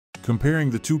Comparing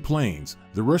the two planes,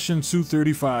 the Russian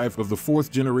Su-35 of the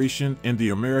 4th generation and the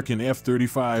American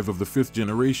F-35 of the 5th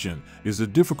generation, is a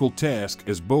difficult task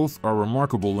as both are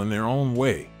remarkable in their own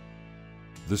way.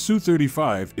 The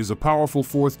Su-35 is a powerful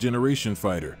 4th generation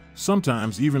fighter,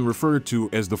 sometimes even referred to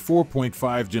as the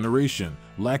 4.5 generation,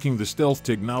 lacking the stealth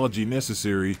technology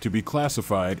necessary to be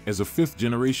classified as a 5th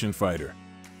generation fighter.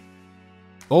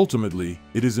 Ultimately,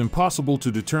 it is impossible to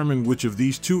determine which of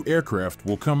these two aircraft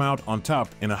will come out on top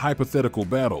in a hypothetical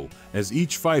battle, as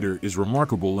each fighter is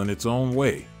remarkable in its own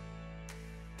way.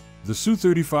 The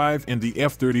Su-35 and the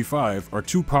F-35 are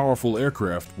two powerful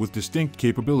aircraft with distinct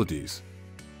capabilities.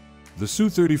 The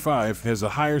Su-35 has a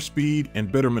higher speed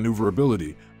and better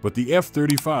maneuverability, but the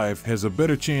F-35 has a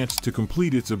better chance to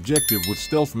complete its objective with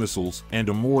stealth missiles and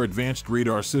a more advanced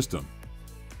radar system.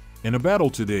 In a battle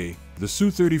today, the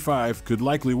Su-35 could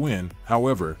likely win.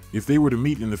 However, if they were to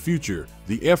meet in the future,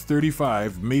 the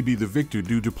F-35 may be the victor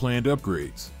due to planned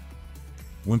upgrades.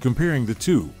 When comparing the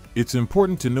two, it's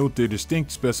important to note their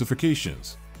distinct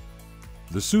specifications.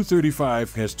 The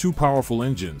Su-35 has two powerful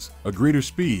engines, a greater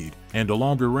speed, and a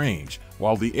longer range,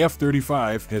 while the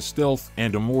F-35 has stealth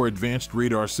and a more advanced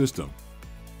radar system.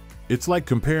 It's like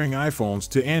comparing iPhones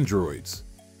to Androids.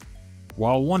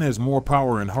 While one has more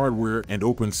power in hardware and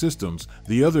open systems,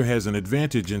 the other has an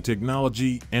advantage in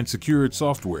technology and secured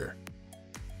software.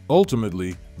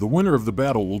 Ultimately, the winner of the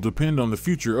battle will depend on the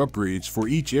future upgrades for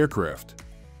each aircraft.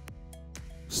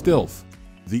 Stealth.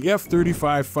 The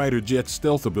F-35 fighter jet's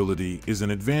stealth ability is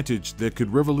an advantage that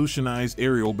could revolutionize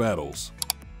aerial battles.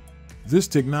 This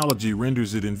technology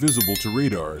renders it invisible to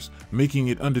radars, making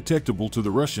it undetectable to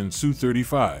the Russian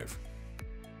Su-35.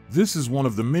 This is one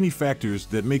of the many factors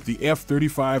that make the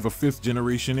F-35 a 5th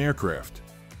generation aircraft.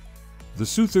 The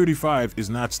Su-35 is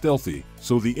not stealthy,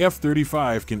 so the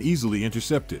F-35 can easily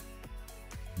intercept it.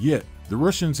 Yet, the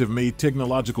Russians have made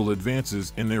technological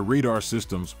advances in their radar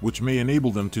systems which may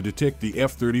enable them to detect the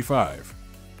F-35.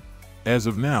 As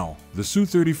of now, the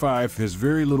Su-35 has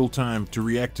very little time to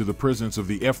react to the presence of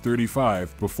the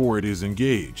F-35 before it is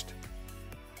engaged.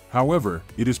 However,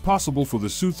 it is possible for the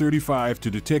Su-35 to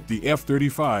detect the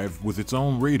F-35 with its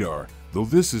own radar, though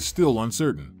this is still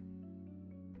uncertain.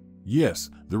 Yes,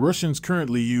 the Russians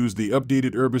currently use the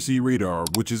updated Urbisi radar,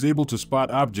 which is able to spot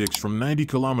objects from 90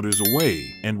 kilometers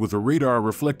away and with a radar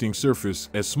reflecting surface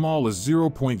as small as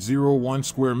 0.01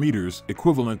 square meters,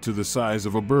 equivalent to the size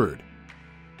of a bird.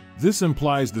 This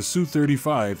implies the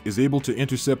Su-35 is able to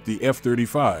intercept the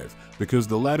F-35 because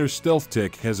the latter's stealth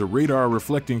tech has a radar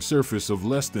reflecting surface of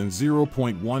less than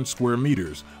 0.1 square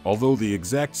meters, although the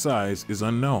exact size is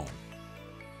unknown.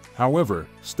 However,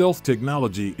 stealth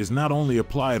technology is not only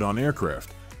applied on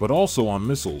aircraft, but also on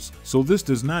missiles, so this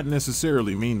does not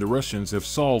necessarily mean the Russians have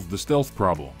solved the stealth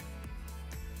problem.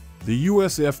 The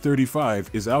US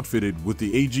F-35 is outfitted with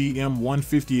the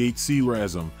AGM-158C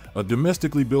LRASM, a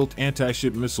domestically built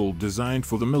anti-ship missile designed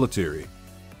for the military.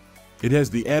 It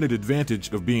has the added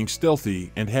advantage of being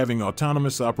stealthy and having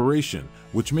autonomous operation,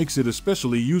 which makes it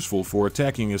especially useful for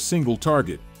attacking a single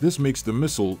target. This makes the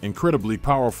missile incredibly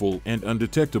powerful and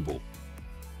undetectable.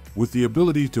 With the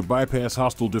ability to bypass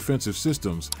hostile defensive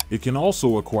systems, it can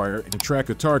also acquire and track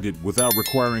a target without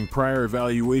requiring prior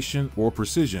evaluation or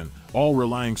precision, all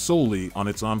relying solely on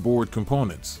its onboard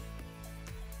components.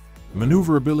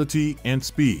 Maneuverability and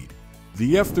speed.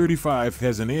 The F-35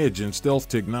 has an edge in stealth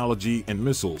technology and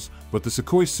missiles, but the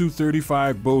Sukhoi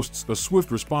Su-35 boasts a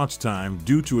swift response time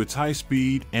due to its high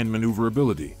speed and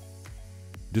maneuverability.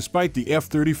 Despite the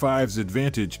F-35's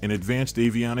advantage in advanced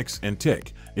avionics and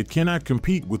tech, it cannot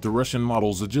compete with the Russian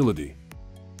model's agility.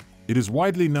 It is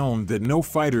widely known that no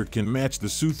fighter can match the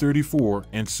Su-34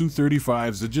 and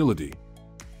Su-35's agility.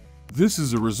 This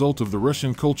is a result of the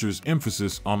Russian culture's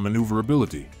emphasis on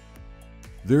maneuverability.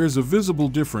 There is a visible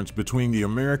difference between the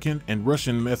American and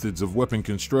Russian methods of weapon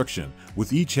construction,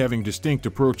 with each having distinct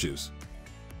approaches.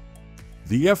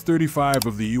 The F-35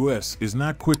 of the US is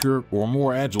not quicker or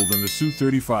more agile than the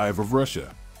Su-35 of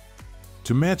Russia.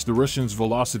 To match the Russians'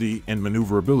 velocity and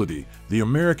maneuverability, the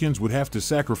Americans would have to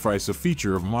sacrifice a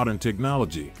feature of modern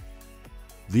technology.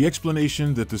 The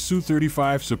explanation that the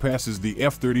Su-35 surpasses the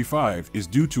F-35 is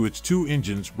due to its two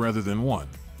engines rather than one.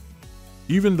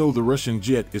 Even though the Russian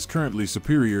jet is currently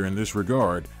superior in this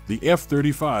regard, the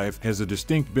F-35 has a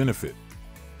distinct benefit.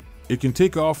 It can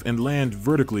take off and land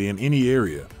vertically in any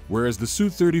area, whereas the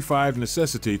Su-35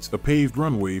 necessitates a paved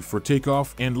runway for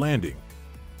takeoff and landing.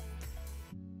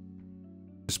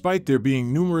 Despite there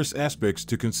being numerous aspects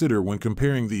to consider when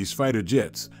comparing these fighter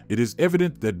jets, it is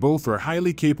evident that both are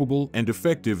highly capable and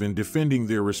effective in defending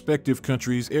their respective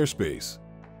countries' airspace.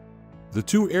 The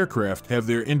two aircraft have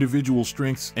their individual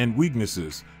strengths and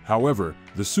weaknesses. However,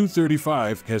 the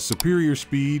Su-35 has superior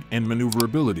speed and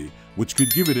maneuverability, which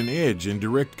could give it an edge in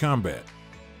direct combat.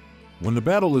 When the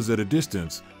battle is at a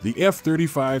distance, the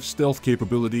F-35's stealth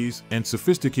capabilities and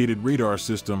sophisticated radar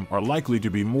system are likely to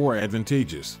be more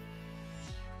advantageous.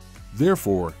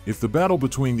 Therefore, if the battle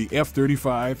between the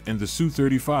F-35 and the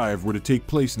Su-35 were to take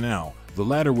place now, the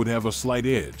latter would have a slight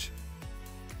edge.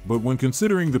 But when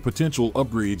considering the potential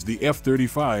upgrades the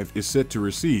F-35 is set to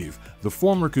receive, the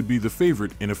former could be the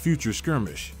favorite in a future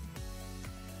skirmish.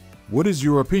 What is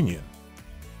your opinion?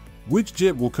 Which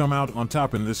jet will come out on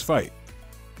top in this fight?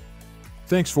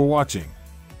 Thanks for watching.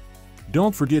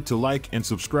 Don't forget to like and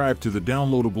subscribe to the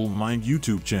Downloadable Mind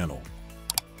YouTube channel.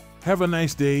 Have a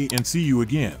nice day and see you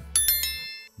again.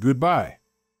 Goodbye.